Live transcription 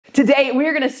Today, we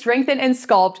are gonna strengthen and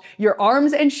sculpt your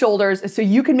arms and shoulders so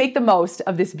you can make the most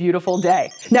of this beautiful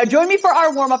day. Now, join me for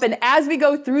our warm-up, and as we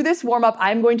go through this warm-up,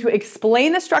 I'm going to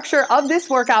explain the structure of this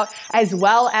workout as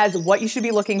well as what you should be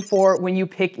looking for when you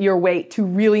pick your weight to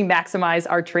really maximize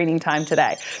our training time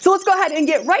today. So let's go ahead and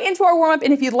get right into our warm-up,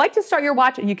 and if you'd like to start your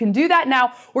watch, you can do that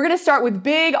now. We're gonna start with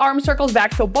big arm circles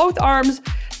back, so both arms,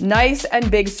 nice and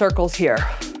big circles here.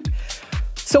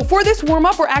 So for this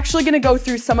warm-up, we're actually gonna go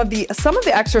through some of the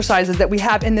exercises that we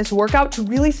have in this workout to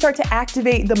really start to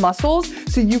activate the muscles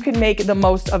so you can make the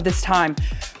most of this time.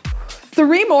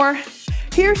 3 more.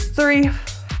 Here's 3,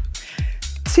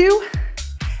 2,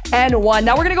 and 1.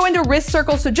 Now we're gonna go into wrist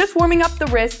circles, so just warming up the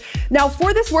wrist. Now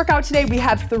for this workout today, we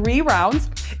have 3 rounds.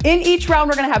 In each round,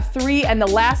 we're gonna have 3, and the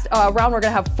last round, we're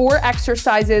gonna have 4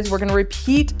 exercises. We're gonna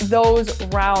repeat those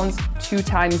rounds 2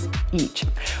 times each.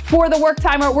 For the work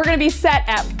timer, we're gonna be set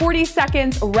at 40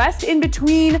 seconds. Rest in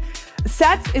between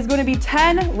sets is gonna be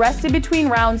 10. Rest in between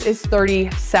rounds is 30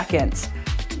 seconds.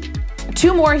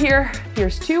 2 more here.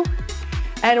 Here's 2.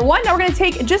 And 1. Now we're gonna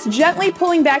take, just gently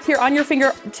pulling back here on your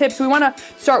fingertips. We wanna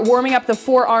start warming up the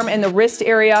forearm and the wrist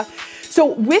area. So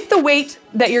with the weight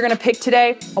that you're gonna pick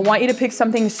today, I want you to pick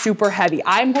something super heavy.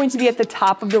 I'm going to be at the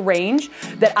top of the range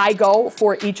that I go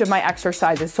for each of my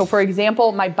exercises. So for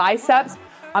example, my biceps,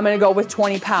 I'm gonna go with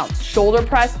 20 pounds. Shoulder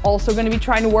press, also gonna be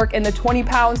trying to work in the 20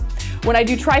 pounds. When I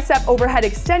do tricep overhead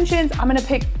extensions, I'm gonna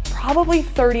pick probably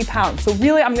 30 pounds. So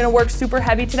really, I'm gonna work super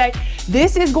heavy today.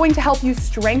 This is going to help you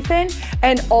strengthen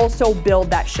and also build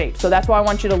that shape. So that's why I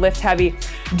want you to lift heavy.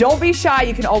 Don't be shy.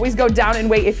 You can always go down in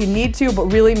weight if you need to,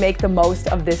 but really make the most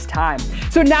of this time.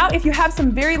 So now if you have some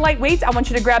very light weights, I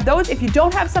want you to grab those. If you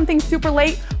don't have something super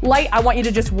light, I want you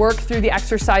to just work through the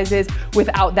exercises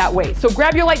without that weight. So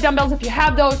grab your light dumbbells if you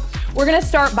have those. We're gonna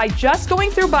start by just going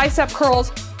through bicep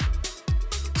curls.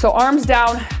 So arms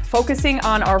down, focusing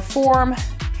on our form,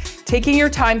 taking your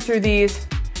time through these,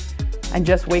 and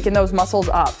just waking those muscles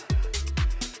up.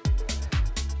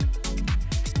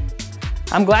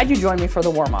 I'm glad you joined me for the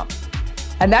warm-up.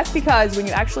 And that's because when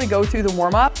you actually go through the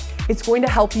warm-up, it's going to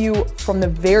help you from the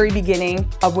very beginning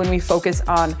of when we focus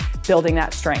on building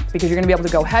that strength, because you're gonna be able to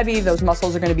go heavy, those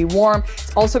muscles are gonna be warm.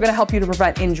 It's also gonna help you to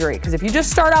prevent injury, because if you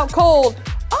just start out cold,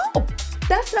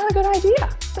 that's not a good idea.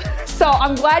 So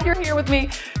I'm glad you're here with me.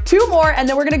 2 more, and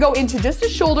then we're gonna go into just a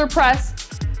shoulder press.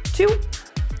 2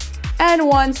 and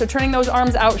 1. So turning those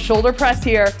arms out, shoulder press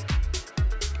here,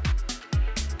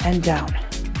 and down.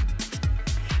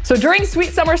 So during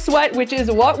Sweet Summer Sweat, which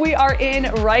is what we are in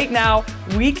right now,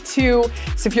 week 2.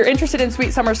 So if you're interested in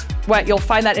Sweet Summer Sweat, you'll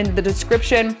find that in the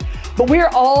description. But we are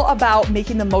all about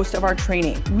making the most of our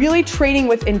training, really training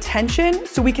with intention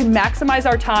so we can maximize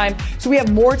our time, so we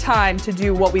have more time to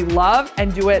do what we love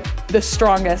and do it the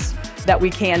strongest that we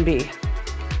can be.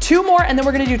 2 more, and then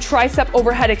we're gonna do tricep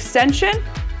overhead extension.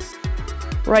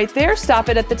 Right there, stop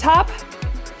it at the top.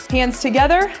 Hands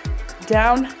together,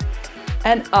 down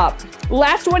and up.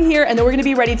 Last one here, and then we're gonna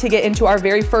be ready to get into our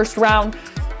very first round.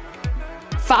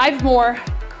 5 more.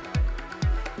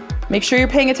 Make sure you're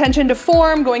paying attention to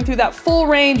form, going through that full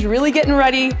range, really getting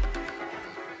ready.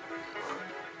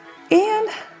 And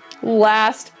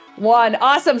last one.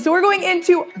 Awesome. So we're going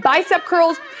into bicep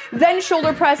curls, then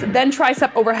shoulder press, then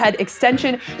tricep overhead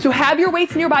extension. So have your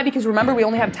weights nearby, because remember, we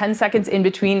only have 10 seconds in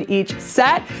between each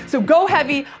set. So go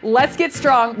heavy, let's get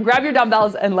strong, grab your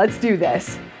dumbbells, and let's do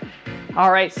this. All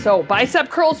right, so bicep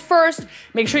curls first.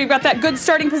 Make sure you've got that good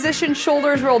starting position,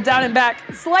 shoulders rolled down and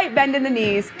back, slight bend in the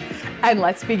knees, and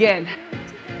let's begin.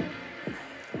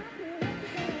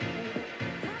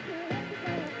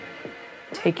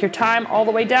 Take your time all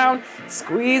the way down,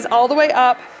 squeeze all the way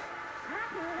up.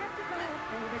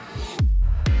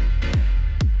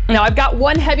 Now I've got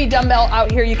 1 heavy dumbbell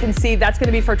out here. You can see that's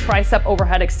gonna be for tricep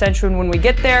overhead extension when we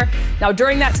get there. Now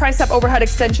during that tricep overhead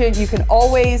extension, you can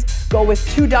always go with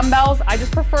 2 dumbbells. I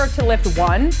just prefer to lift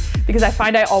 1 because I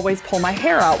find I always pull my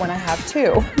hair out when I have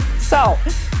 2. So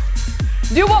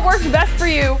do what works best for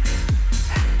you.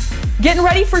 Getting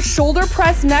ready for shoulder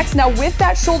press next. Now with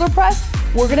that shoulder press,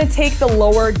 we're gonna take the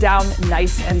lower down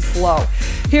nice and slow.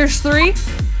 Here's 3,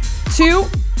 2,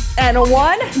 and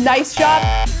 1. Nice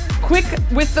job. Quick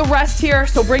with the rest here.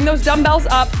 So bring those dumbbells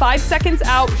up, 5 seconds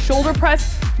out, shoulder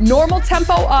press, normal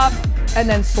tempo up, and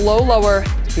then slow lower.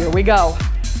 Here we go.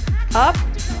 Up.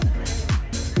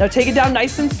 Now take it down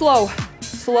nice and slow.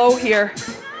 Slow here.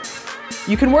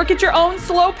 You can work at your own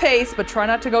slow pace, but try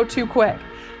not to go too quick.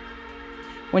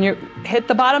 When you hit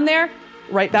the bottom there,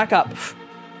 right back up.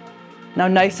 Now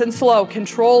nice and slow,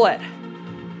 control it.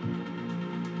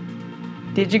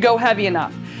 Did you go heavy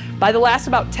enough? By the last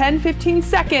about 10, 15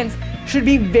 seconds, should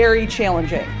be very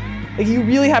challenging. Like you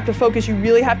really have to focus, you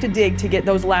really have to dig to get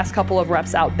those last couple of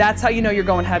reps out. That's how you know you're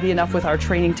going heavy enough with our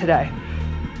training today.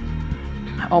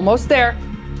 Almost there.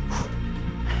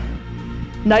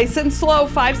 Nice and slow,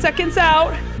 5 seconds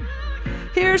out.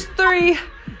 Here's 3,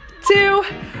 2,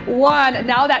 1.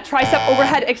 Now that tricep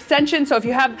overhead extension. So if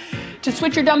you have to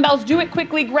switch your dumbbells, do it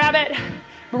quickly, grab it,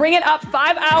 bring it up,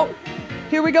 5 out.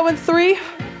 Here we go in 3,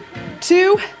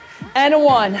 2, and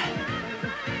 1.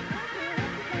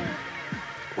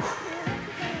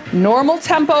 Normal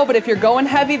tempo, but if you're going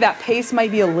heavy, that pace might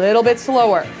be a little bit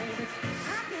slower.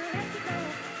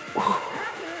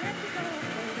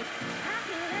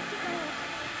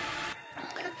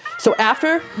 So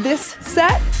after this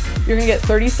set, you're gonna get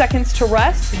 30 seconds to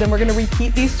rest. Then we're gonna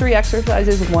repeat these 3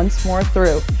 exercises once more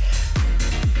through.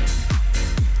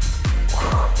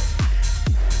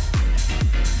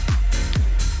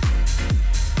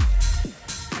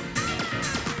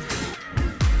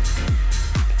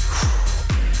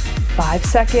 Five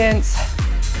seconds.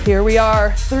 Here we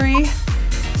are. 3,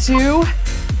 2,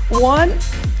 1.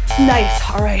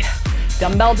 Nice. All right.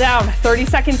 Dumbbell down. 30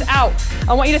 seconds out.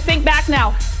 I want you to think back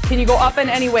now. Can you go up in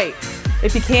any weight?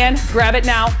 If you can, grab it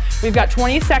now. We've got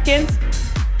 20 seconds.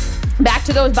 Back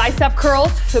to those bicep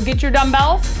curls. So get your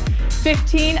dumbbells.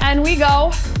 15, and we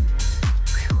go.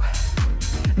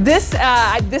 This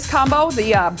combo,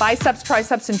 the biceps,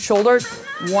 triceps, and shoulders,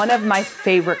 one of my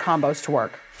favorite combos to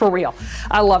work. For real.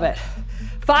 I love it.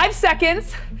 5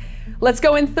 seconds. Let's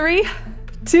go in 3,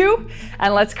 2,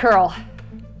 and let's curl.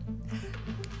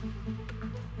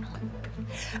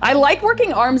 I like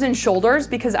working arms and shoulders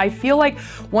because I feel like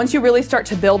once you really start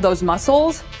to build those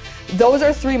muscles, those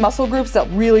are 3 muscle groups that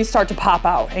really start to pop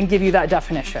out and give you that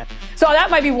definition. So that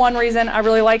might be one reason I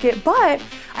really like it, but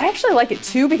I actually like it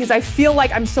too because I feel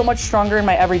like I'm so much stronger in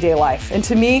my everyday life. And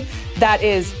to me, that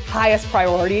is highest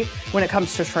priority when it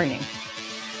comes to training.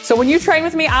 So when you train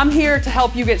with me, I'm here to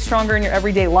help you get stronger in your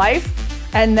everyday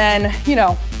life. And then, you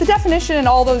know, the definition and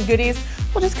all those goodies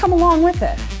will just come along with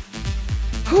it.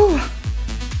 Whew.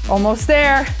 Almost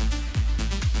there.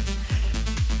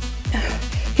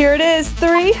 Here it is,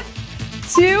 3,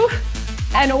 2,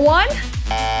 and 1.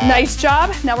 Nice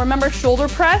job. Now remember, shoulder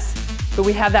press, but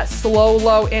we have that slow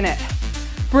low in it.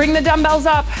 Bring the dumbbells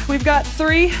up. We've got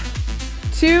 3,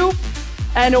 2,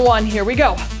 and 1. Here we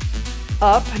go.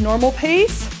 Up, normal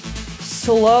pace,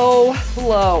 slow,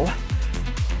 low.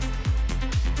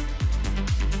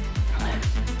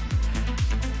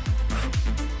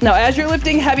 Now, as you're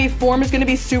lifting heavy, form is going to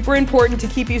be super important to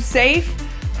keep you safe,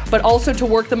 but also to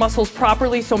work the muscles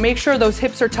properly. So make sure those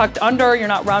hips are tucked under, you're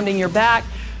not rounding your back.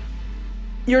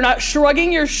 You're not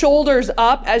shrugging your shoulders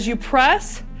up as you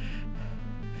press.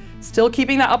 Still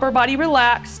keeping that upper body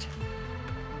relaxed.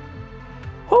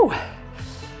 Whew.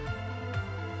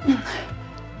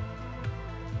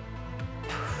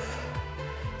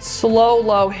 Slow,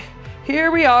 low. Here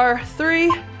we are,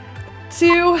 3,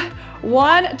 2,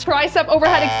 1. Tricep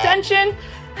overhead extension.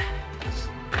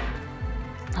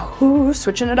 Ooh,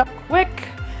 switching it up quick.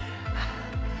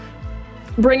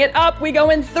 Bring it up. We go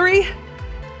in 3,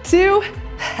 2,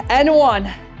 and 1.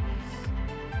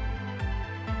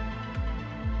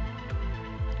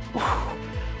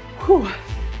 Whew.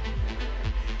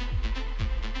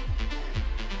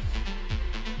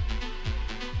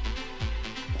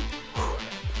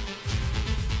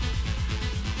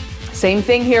 Same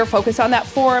thing here, focus on that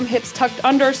forearm, hips tucked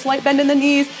under, slight bend in the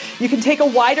knees. You can take a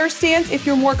wider stance if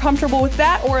you're more comfortable with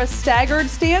that, or a staggered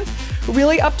stance.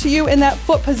 Really up to you in that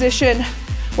foot position,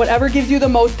 whatever gives you the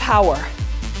most power.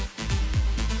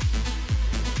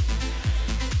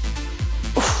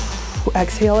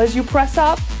 Exhale as you press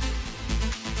up.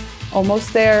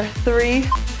 Almost there, 3,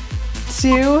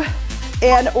 2,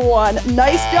 and 1.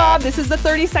 Nice job. This is the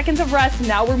 30 seconds of rest.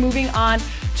 Now we're moving on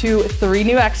to 3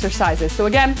 new exercises. So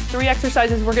again, 3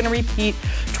 exercises we're gonna repeat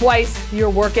twice. You're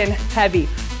working heavy.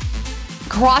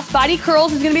 Cross body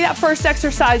curls is gonna be that first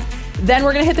exercise. Then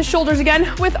we're gonna hit the shoulders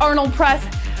again with Arnold press.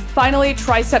 Finally,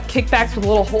 tricep kickbacks with a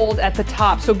little hold at the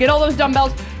top. So get all those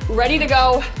dumbbells ready to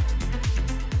go.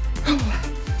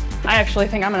 I actually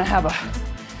think I'm gonna have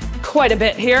quite a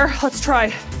bit here. Let's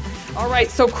try. All right,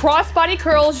 so cross body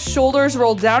curls, shoulders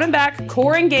rolled down and back,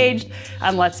 core engaged,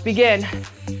 and let's begin.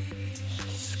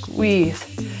 Squeeze.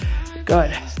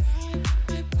 Good.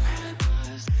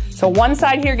 So one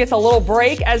side here gets a little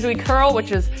break as we curl,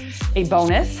 which is a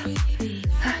bonus.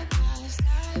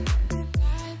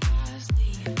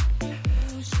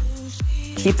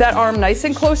 Keep that arm nice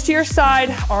and close to your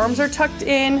side. Arms are tucked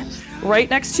in right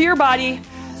next to your body.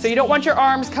 So you don't want your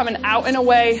arms coming out and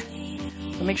away.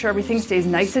 So make sure everything stays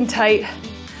nice and tight.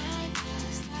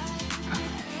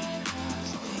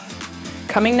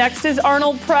 Coming next is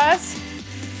Arnold press.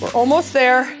 We're almost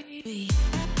there.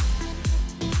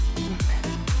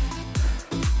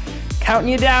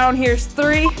 Counting you down. Here's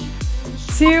 3,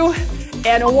 2,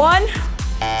 and 1.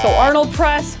 So Arnold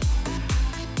press.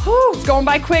 Whew, it's going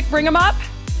by quick. Bring them up.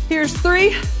 Here's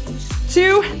 3,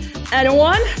 2, and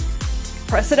 1.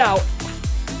 Press it out.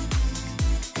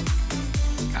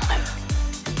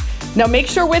 Now make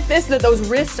sure with this that those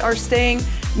wrists are staying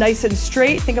nice and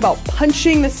straight. Think about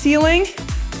punching the ceiling,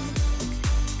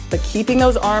 but keeping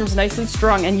those arms nice and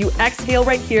strong. And you exhale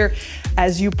right here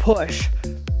as you push.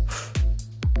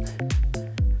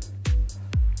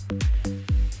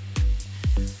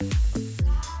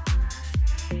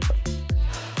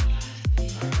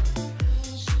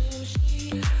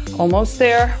 Almost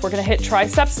there. We're gonna hit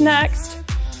triceps next.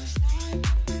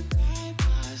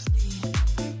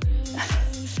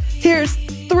 Here's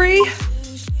 3,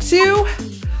 2,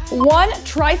 1.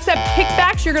 Tricep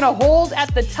kickbacks. You're gonna hold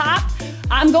at the top.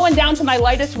 I'm going down to my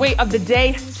lightest weight of the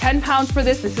day, 10 pounds for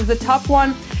this. This is a tough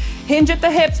one. Hinge at the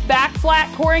hips, back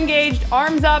flat, core engaged,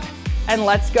 arms up, and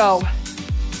let's go.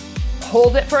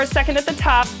 Hold it for a second at the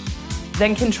top,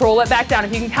 then control it back down.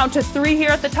 If you can count to 3 here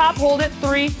at the top, hold it.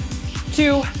 3,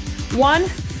 2, 1,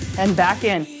 and back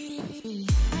in.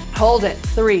 Hold it.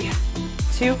 3,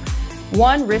 2,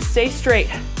 1. Wrist stay straight.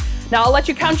 Now I'll let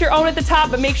you count your own at the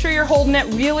top, but make sure you're holding it,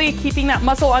 really keeping that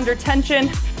muscle under tension.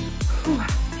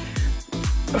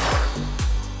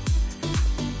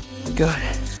 Good.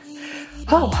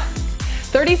 Oh,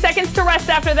 30 seconds to rest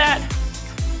after that.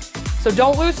 So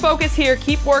don't lose focus here.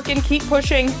 Keep working, keep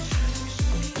pushing.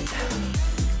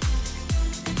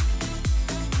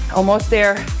 Almost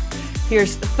there.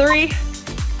 Here's 3,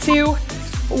 2,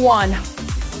 1.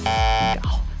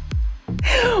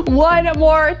 One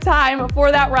more time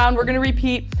for that round. We're gonna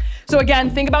repeat. So again,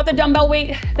 think about the dumbbell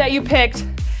weight that you picked.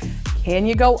 Can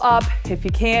you go up? If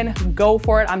you can, go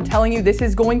for it. I'm telling you, this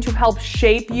is going to help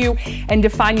shape you and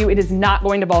define you. It is not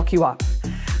going to bulk you up.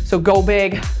 So go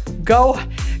big, go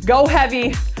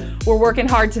heavy. We're working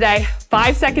hard today.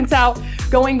 5 seconds out,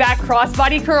 going back, cross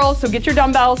body curls. So get your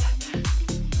dumbbells.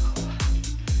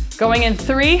 Going in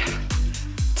 3,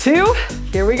 2,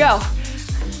 here we go.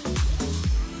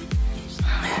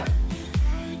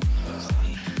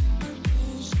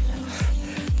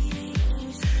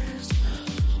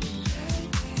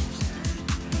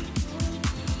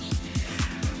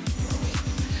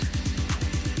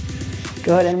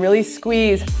 Good, and really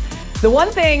squeeze. The one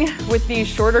thing with these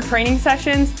shorter training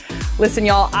sessions, listen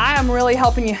y'all, I am really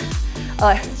helping you.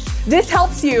 This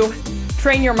helps you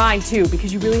train your mind too,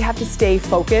 because you really have to stay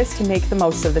focused to make the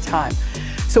most of the time.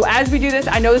 So as we do this,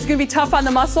 I know this is gonna be tough on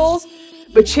the muscles,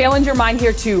 but challenge your mind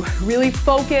here too. Really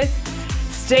focus,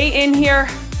 stay in here.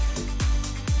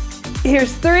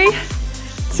 Here's 3,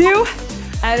 2,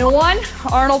 and 1.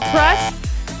 Arnold press.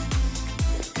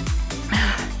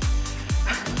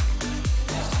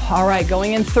 All right,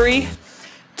 going in 3,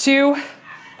 2,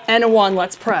 and 1.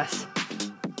 Let's press.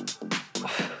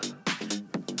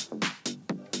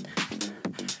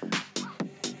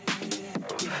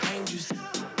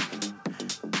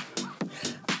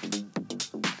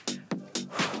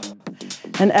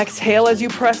 And exhale as you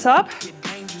press up.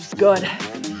 Good.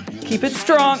 Keep it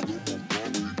strong.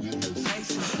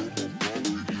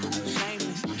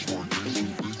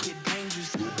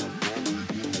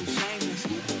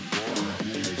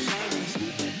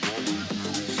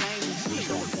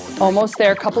 Almost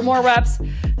there, a couple more reps.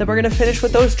 Then we're gonna finish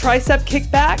with those tricep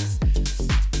kickbacks.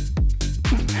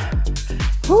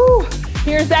 Woo.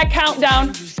 Here's that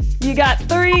countdown. You got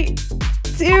 3,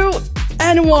 2,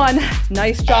 and 1.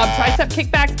 Nice job, tricep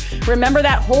kickbacks. Remember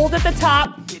that hold at the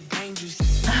top.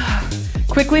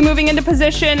 Quickly moving into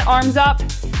position, arms up,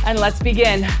 and let's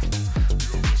begin.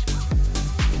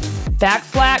 Back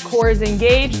flat, core is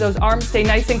engaged. Those arms stay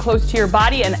nice and close to your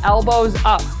body and elbows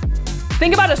up.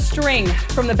 Think about a string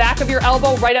from the back of your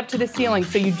elbow right up to the ceiling.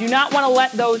 So you do not want to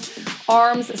let those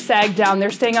arms sag down. They're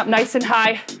staying up nice and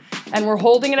high, and we're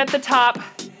holding it at the top.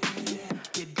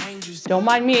 Don't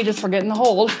mind me just forgetting the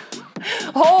hold.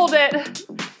 Hold it.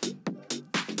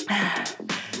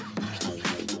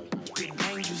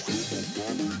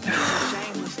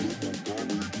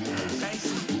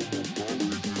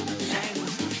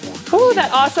 Ooh,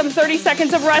 that awesome 30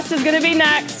 seconds of rest is gonna be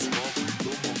next.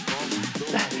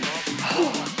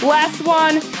 Last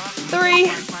one,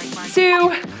 3, 2,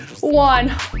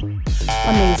 1.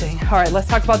 Amazing. All right, let's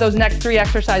talk about those next 3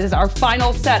 exercises, our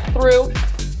final set through.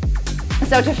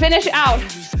 So to finish out,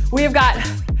 we have got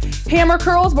hammer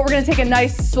curls, but we're gonna take a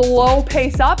nice slow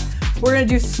pace up. We're gonna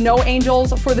do snow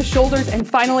angels for the shoulders, and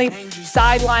finally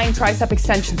side lying tricep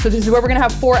extension. So this is where we're gonna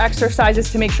have 4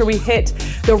 exercises to make sure we hit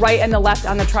the right and the left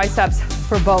on the triceps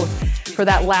for both, for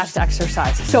that last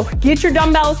exercise. So get your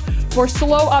dumbbells for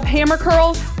slow up hammer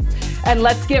curls, and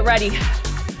let's get ready.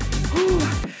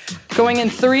 Going in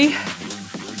 3,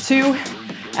 2,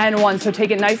 and 1. So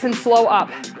take it nice and slow up.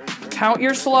 Count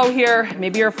your slow here.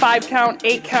 Maybe you're a 5 count,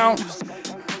 8 count.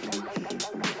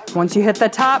 Once you hit the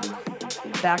top,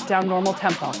 back down normal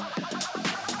tempo.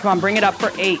 Come on, bring it up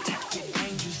for 8,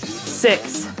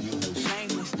 6,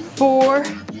 4,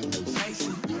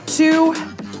 2,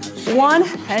 1,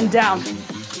 and down.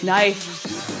 Nice.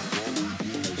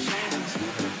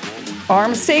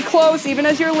 Arms stay close even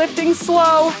as you're lifting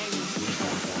slow.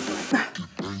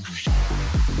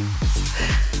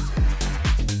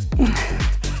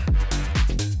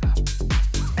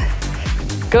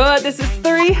 Good, this is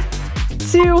 3,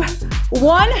 2,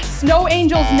 1. Snow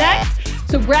angels next.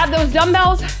 So grab those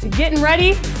dumbbells, getting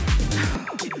ready.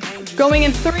 Going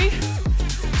in 3,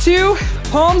 2,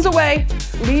 palms away.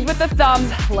 Lead with the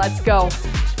thumbs, let's go.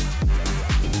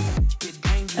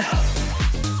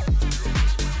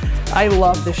 I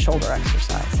love this shoulder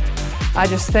exercise. I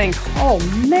just think, oh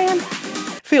man,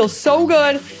 feels so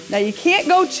good. Now you can't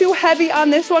go too heavy on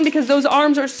this one because those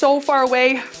arms are so far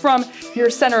away from your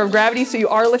center of gravity, so you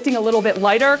are lifting a little bit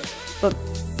lighter, but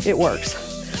it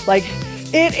works. Like,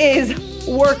 it is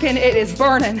working, it is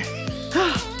burning.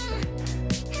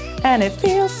 And it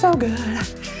feels so good.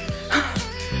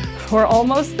 We're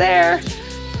almost there.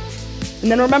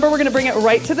 And then remember, we're gonna bring it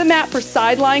right to the mat for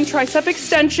side lying tricep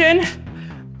extension.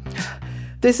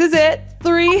 This is it.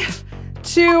 3,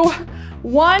 2,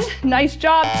 1. Nice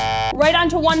job. Right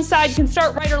onto one side. You can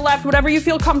start right or left, whatever you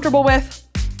feel comfortable with.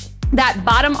 That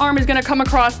bottom arm is gonna come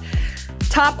across.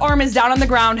 Top arm is down on the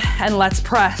ground, and let's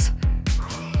press.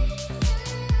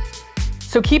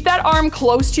 So keep that arm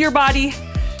close to your body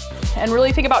and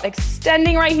really think about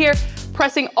extending right here,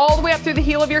 pressing all the way up through the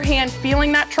heel of your hand,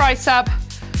 feeling that tricep.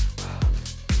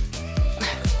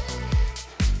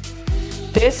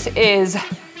 This is,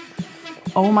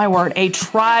 oh my word, a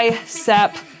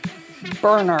tricep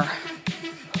burner.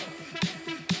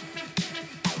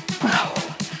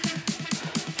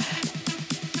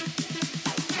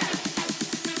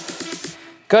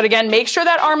 Good, again, make sure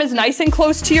that arm is nice and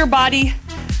close to your body.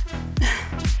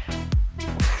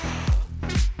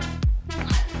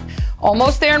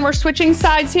 Almost there, and we're switching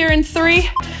sides here in 3,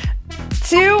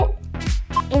 2,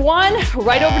 1.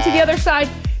 Right over to the other side.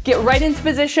 Get right into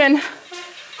position.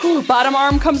 Bottom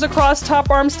arm comes across, top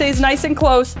arm stays nice and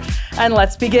close, and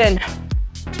let's begin.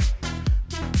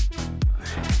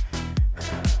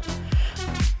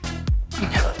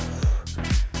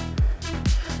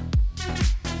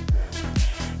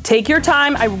 Take your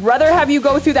time. I'd rather have you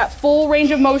go through that full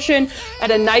range of motion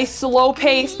at a nice slow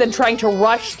pace than trying to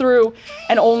rush through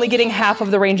and only getting half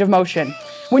of the range of motion.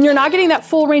 When you're not getting that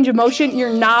full range of motion,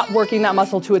 you're not working that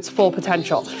muscle to its full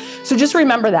potential. So just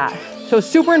remember that. So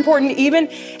super important, even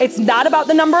it's not about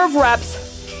the number of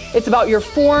reps, it's about your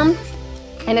form,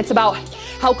 and it's about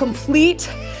how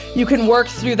complete you can work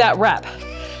through that rep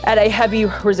at a heavy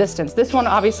resistance. This one,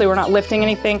 obviously we're not lifting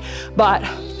anything, but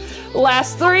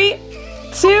last 3,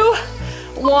 2,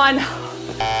 1.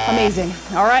 Amazing.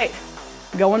 All right,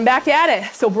 going back at it.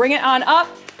 So bring it on up.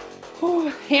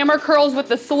 Hammer curls with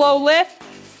the slow lift.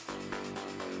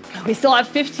 We still have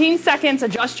 15 seconds.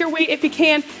 Adjust your weight if you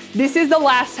can. This is the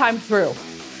last time through.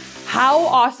 How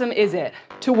awesome is it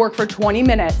to work for 20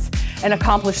 minutes and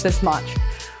accomplish this much?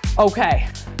 Okay,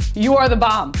 you are the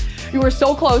bomb. You were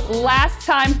so close. Last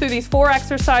time through these 4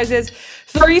 exercises.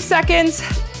 3 seconds,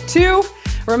 2.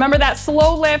 Remember that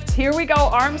slow lift. Here we go,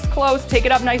 arms close. Take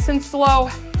it up nice and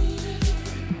slow.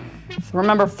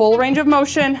 Remember, full range of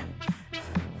motion.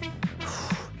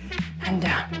 And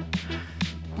down.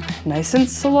 Nice and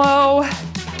slow.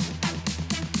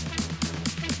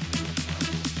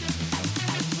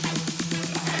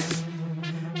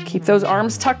 Keep those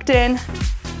arms tucked in.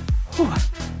 Whew.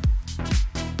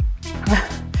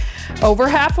 Over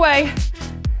halfway.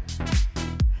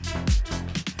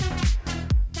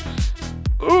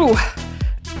 Ooh.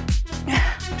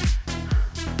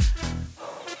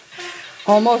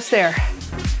 Almost there.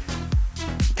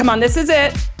 Come on, this is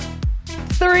it.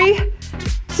 3,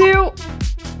 2,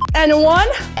 and 1.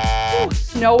 Ooh,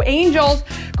 snow angels.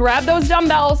 Grab those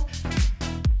dumbbells.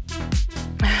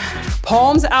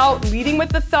 Palms out, leading with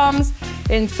the thumbs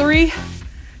in 3,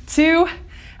 2,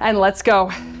 and let's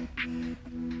go.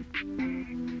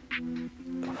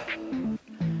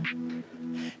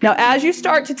 Now, as you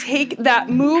start to take that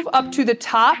move up to the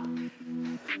top,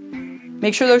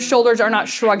 make sure those shoulders are not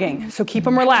shrugging. So keep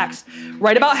them relaxed.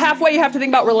 Right about halfway, you have to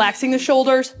think about relaxing the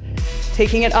shoulders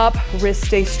Taking it up, wrist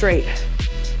stay straight.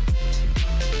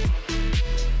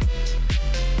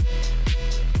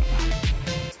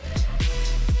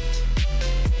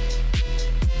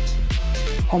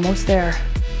 Almost there.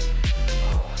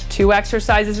 2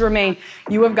 exercises remain.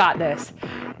 You have got this.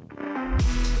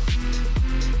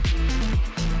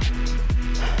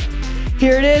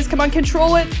 Here it is. Come on,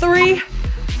 control it. 3,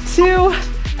 2,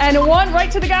 and 1.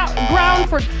 Right to the ground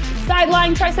for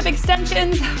sideline tricep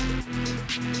extensions.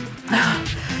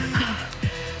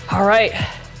 All right.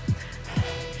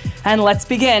 And let's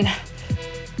begin.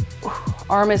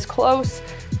 Arm is close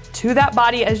to that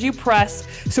body as you press.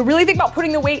 So really think about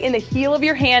putting the weight in the heel of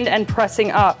your hand and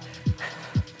pressing up.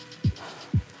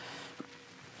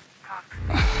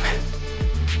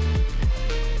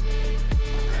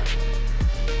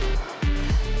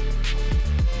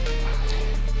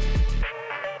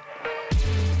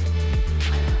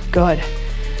 Good.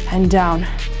 And down.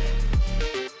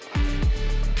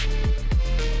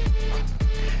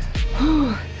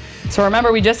 So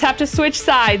remember, we just have to switch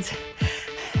sides.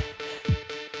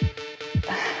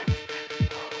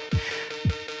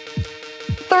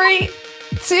 Three,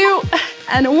 2,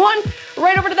 and 1.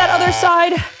 Right over to that other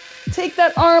side. Take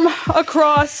that arm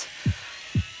across.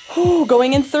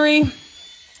 Going in 3,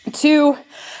 2,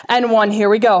 and 1. Here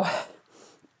we go.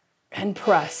 And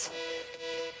press.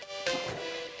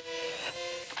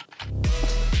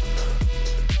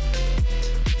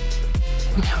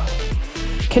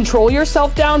 Control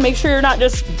yourself down. Make sure you're not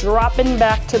just dropping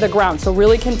back to the ground. So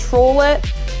really control it.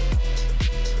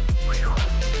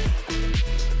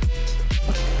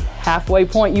 Halfway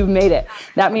point, you've made it.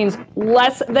 That means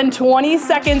less than 20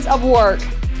 seconds of work.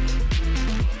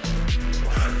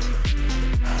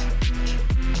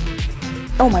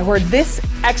 Oh my word, this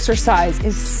exercise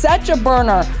is such a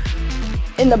burner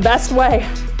in the best way.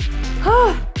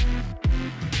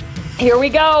 Here we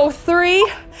go.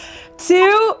 3,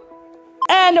 2,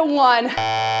 and 1.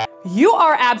 You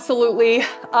are absolutely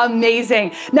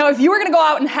amazing. Now, if you are gonna go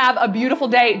out and have a beautiful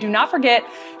day, do not forget,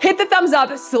 hit the thumbs up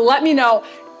to let me know.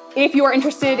 If you are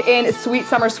interested in Sweet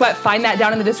Summer Sweat, find that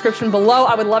down in the description below.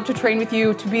 I would love to train with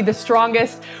you to be the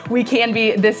strongest we can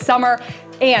be this summer.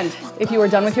 And if you are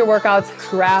done with your workouts,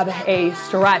 grab a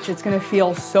stretch. It's gonna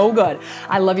feel so good.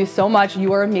 I love you so much.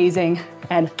 You are amazing.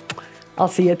 And I'll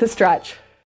see you at the stretch.